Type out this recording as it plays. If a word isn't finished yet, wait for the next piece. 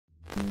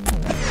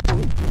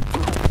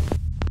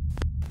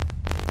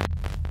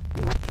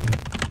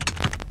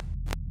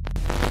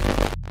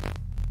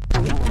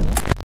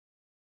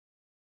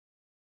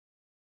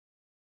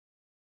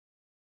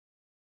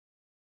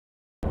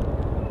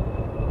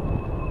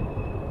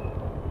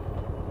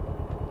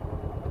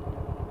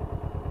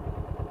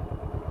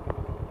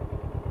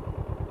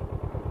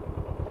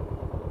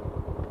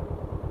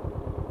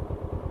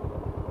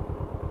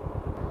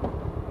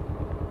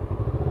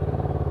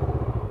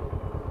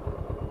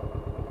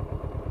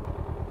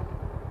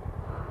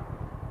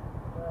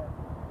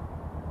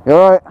You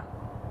alright?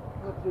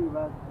 Not too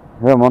bad.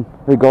 Yeah, man.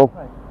 Here you go.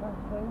 Right, thanks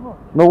very much.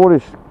 No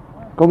worries.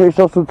 Go get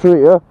yourself some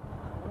treat, yeah?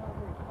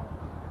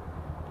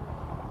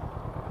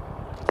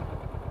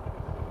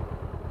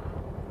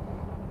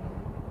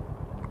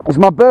 It's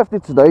my birthday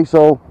today,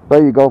 so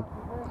there you go.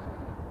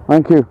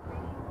 Thank you.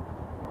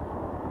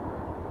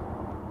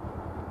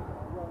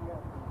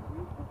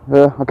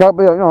 Yeah, I can't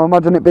be, you know,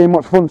 imagine it being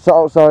much fun sat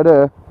outside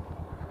here.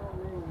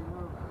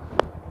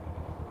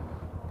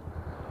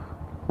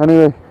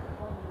 Anyway,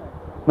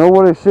 no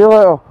worries, see you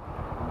later.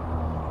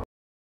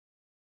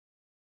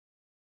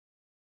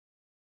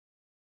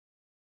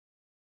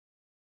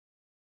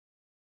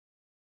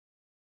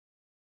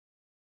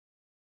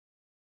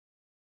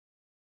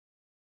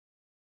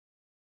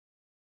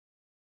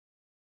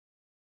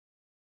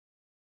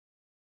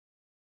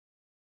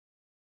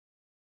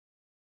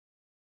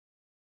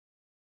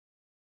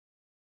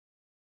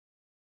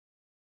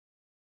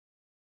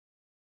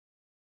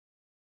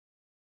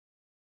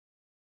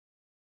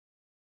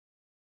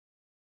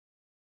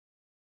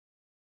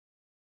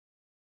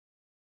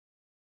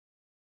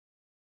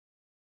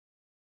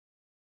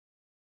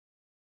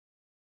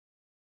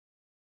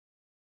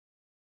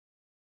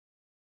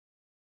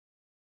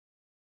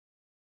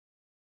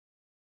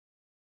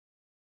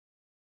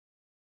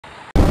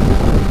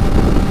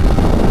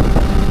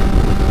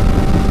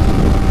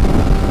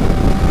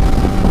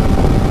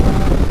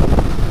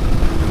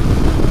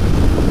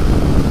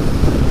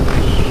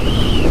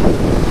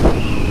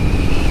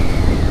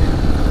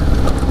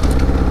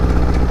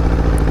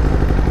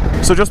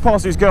 So just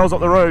past these girls up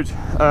the road,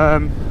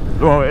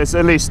 well, it's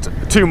at least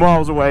 2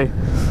 miles away.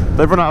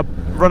 They've run out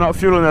of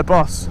fuel in their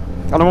bus,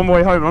 and I'm on my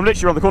way home. I'm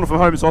literally around the corner from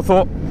home, so I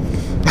thought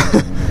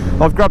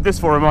I've grabbed this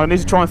for him. I need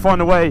to try and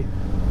find a way.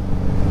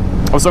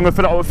 So I'm going to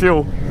fill it up with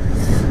fuel,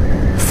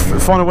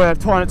 find a way of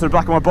tying it to the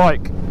back of my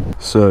bike.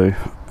 So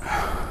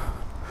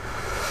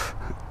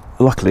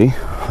luckily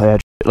they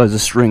had loads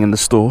of string in the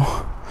store,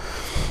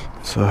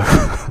 so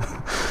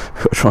I've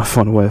got to try and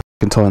find a way of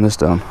tying this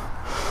down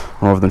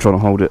rather than trying to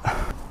hold it.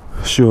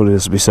 Surely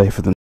this will be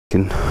safer than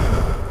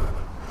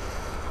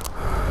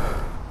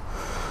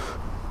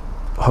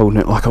holding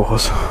it like I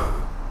was.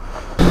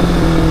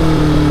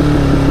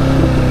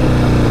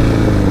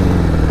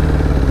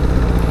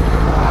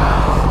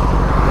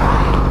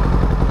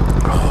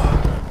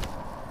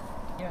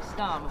 You're a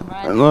star, my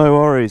friend. No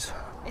worries.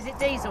 Is it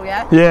diesel,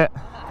 yeah? Yeah.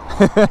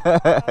 Oh,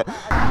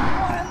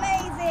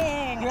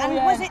 amazing! And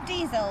was it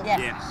diesel?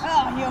 Yes.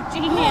 Oh, you're a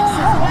genius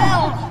as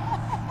well.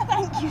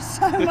 Thank you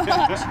so much.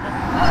 Oh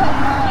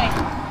my.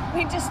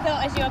 We just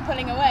thought as you were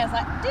pulling away, I was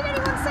like, did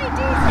anyone say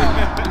diesel?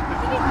 Did you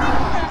think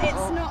that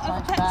it's not a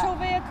petrol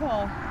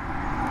vehicle?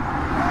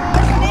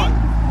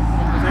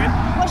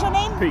 What's your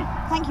name? Pete.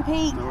 Thank you,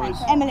 Pete. No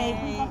Emily.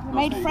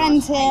 Made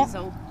friends here.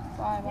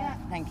 Yeah.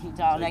 Thank you,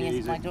 darling.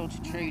 It's my daughter,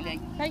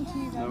 Truly. Thank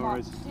you very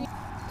much.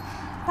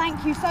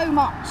 Thank you so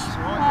much.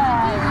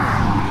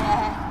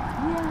 Yeah.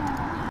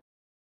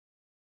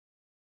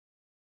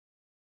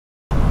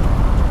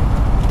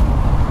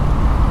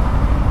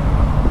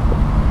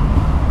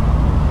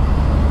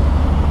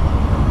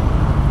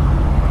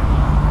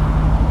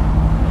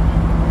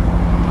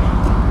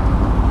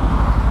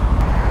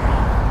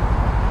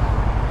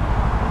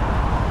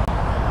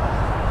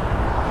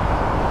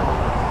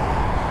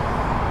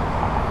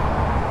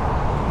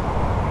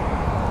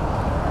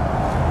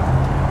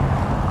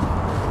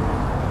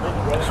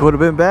 This would have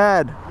been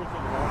bad.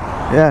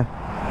 Yeah.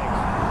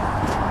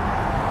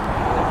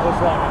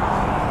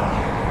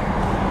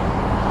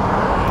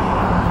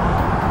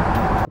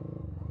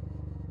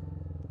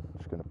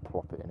 Just going to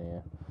plop it in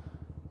here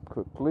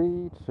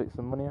quickly to take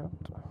some money out.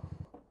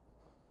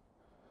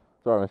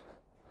 Sorry, mate.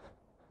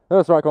 No,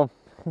 that's right, come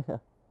on.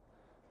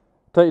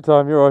 Take your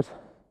time, you're right.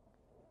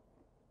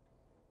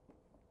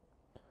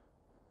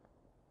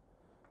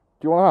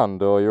 Do you want a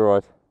hand or you're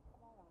right?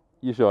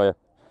 You sure, yeah?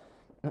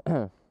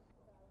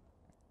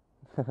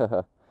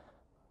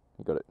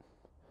 You got it.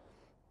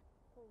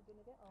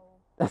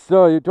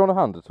 So, do you want a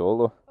hand at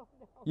all? Or?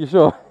 You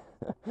sure?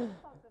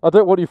 I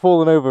don't want you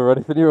falling over or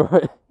anything, you're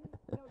right.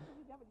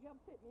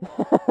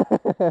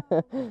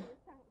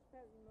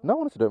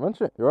 No, honestly, don't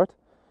mention it, you're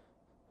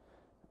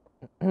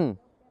right.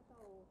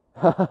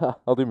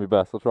 I'll do my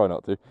best, I'll try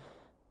not to.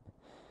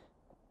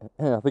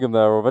 I think I'm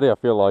there already, I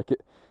feel like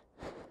it.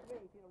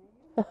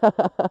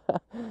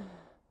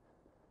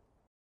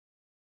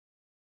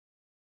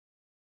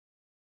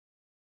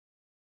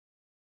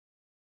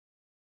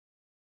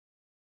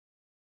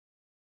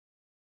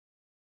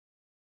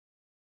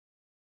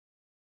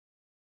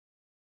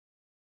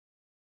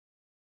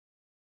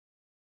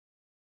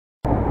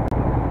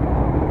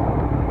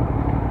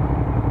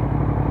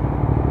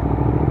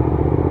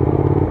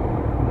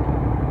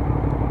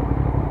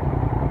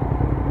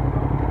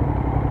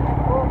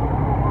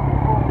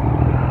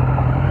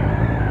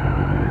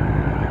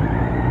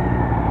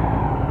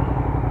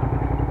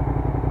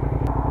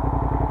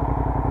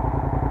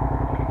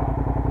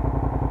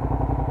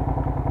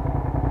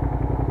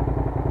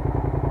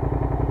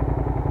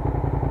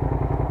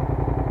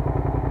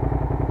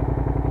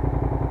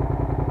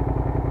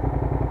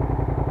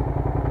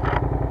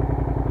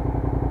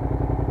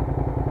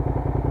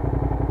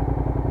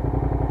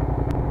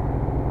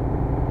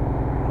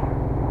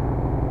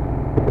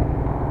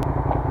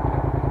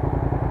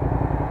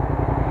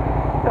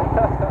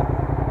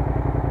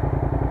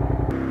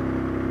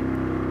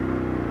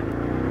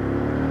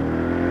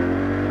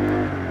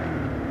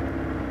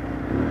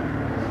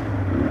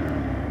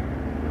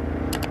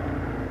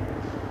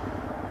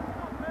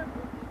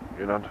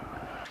 in hand.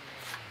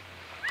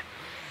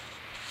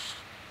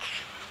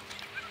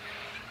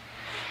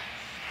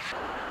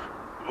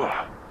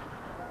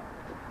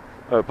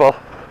 Hey, Paul.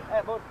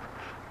 Hey, bud.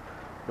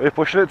 Where are you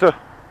pushing it to?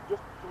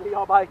 Just where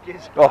your bike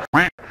is. Oh,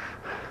 And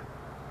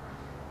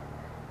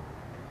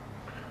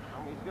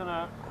he's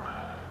gonna.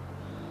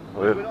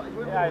 weird.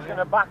 Yeah, he's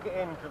gonna back it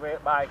into where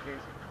the bike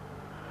is.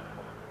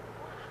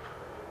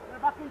 Gonna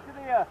back into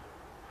the.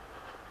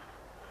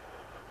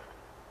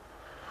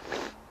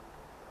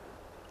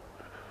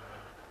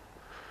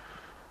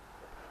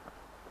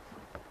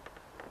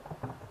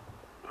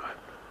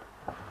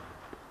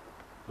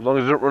 As long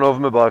as it doesn't run over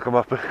my bike, I'm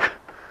happy.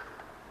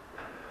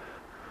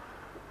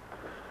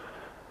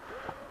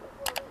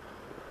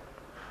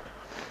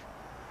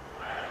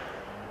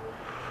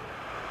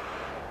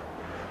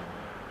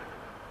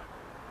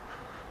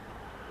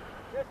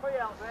 Cheers for your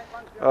help, mate.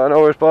 Thanks. No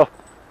worries, Paul.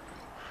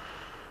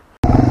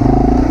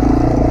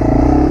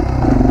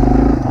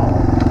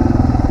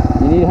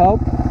 You need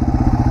help?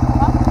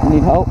 You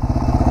need help?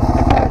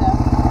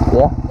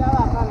 Yeah. Ya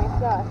va, mami,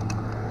 ya.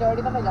 Yo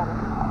ahorita te llamo.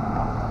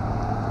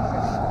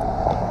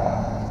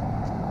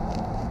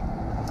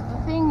 The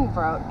thing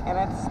broke and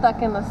it's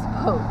stuck in the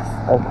spokes.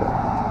 Okay.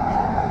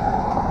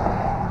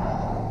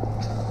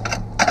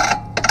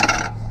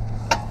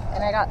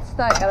 And I got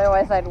stuck,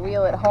 otherwise I'd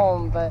wheel it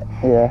home, but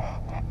Yeah.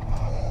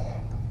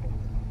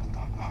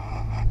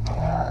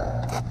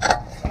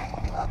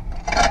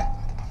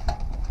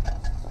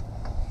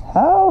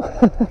 How?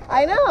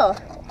 I know.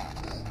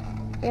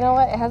 You know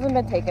what? It hasn't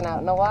been taken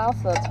out in a while,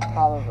 so that's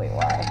probably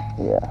why.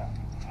 Yeah.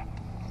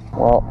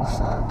 Well,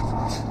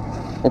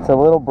 it's a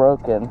little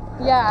broken.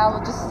 Yeah,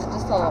 I'll just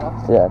a little.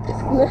 Yeah.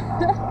 Just,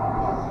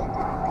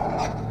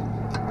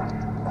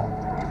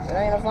 I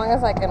mean, as long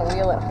as I can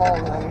wheel it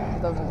home, then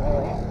it doesn't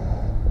really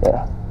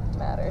yeah.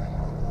 matter.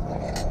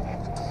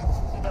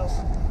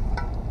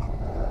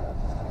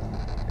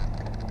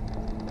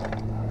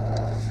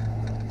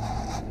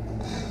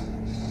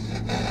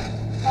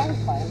 Sounds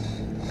fine.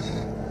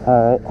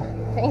 All right.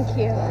 Thank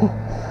you.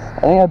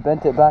 I think I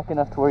bent it back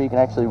enough to where you can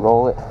actually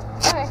roll it.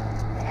 Okay.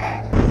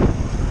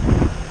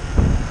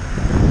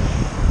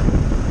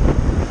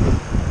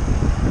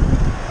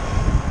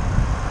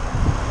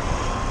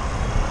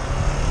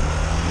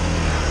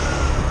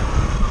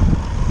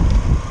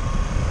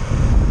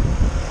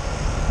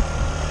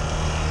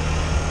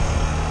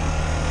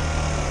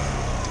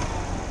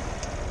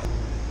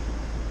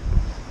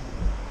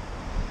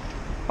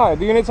 Hi,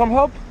 do you need some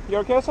help? You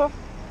okay, sir? 1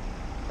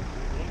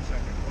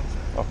 second.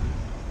 Oh.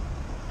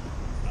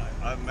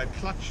 My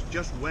clutch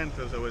just went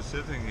as I was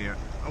sitting here.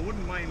 I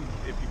wouldn't mind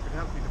if you could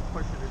help me to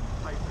push it in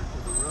tighter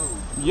to the road.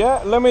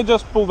 Yeah, let me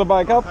just pull the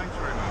bike up. Thanks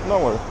very much. No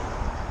worries.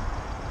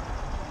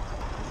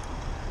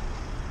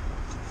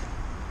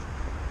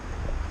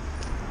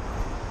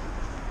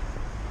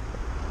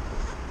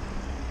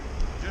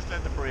 Just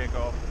let the brake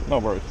off. No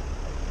worries.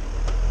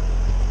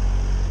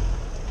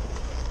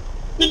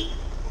 Just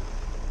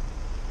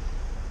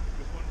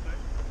 1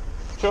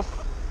 second. Sure.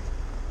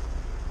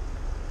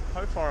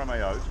 How far am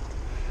I out?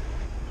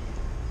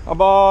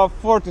 About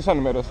 40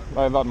 centimeters,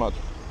 like that much.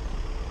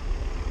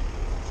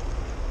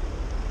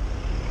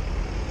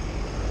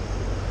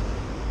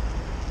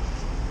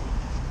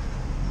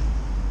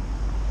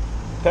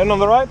 Ten on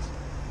the right,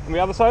 on the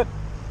other side.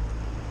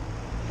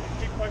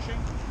 Keep pushing.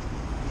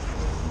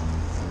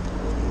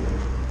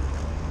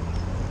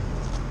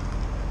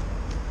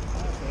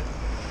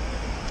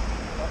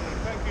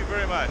 Thank you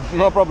very much.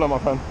 No problem, my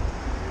friend.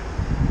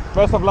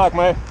 Best of luck,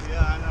 mate.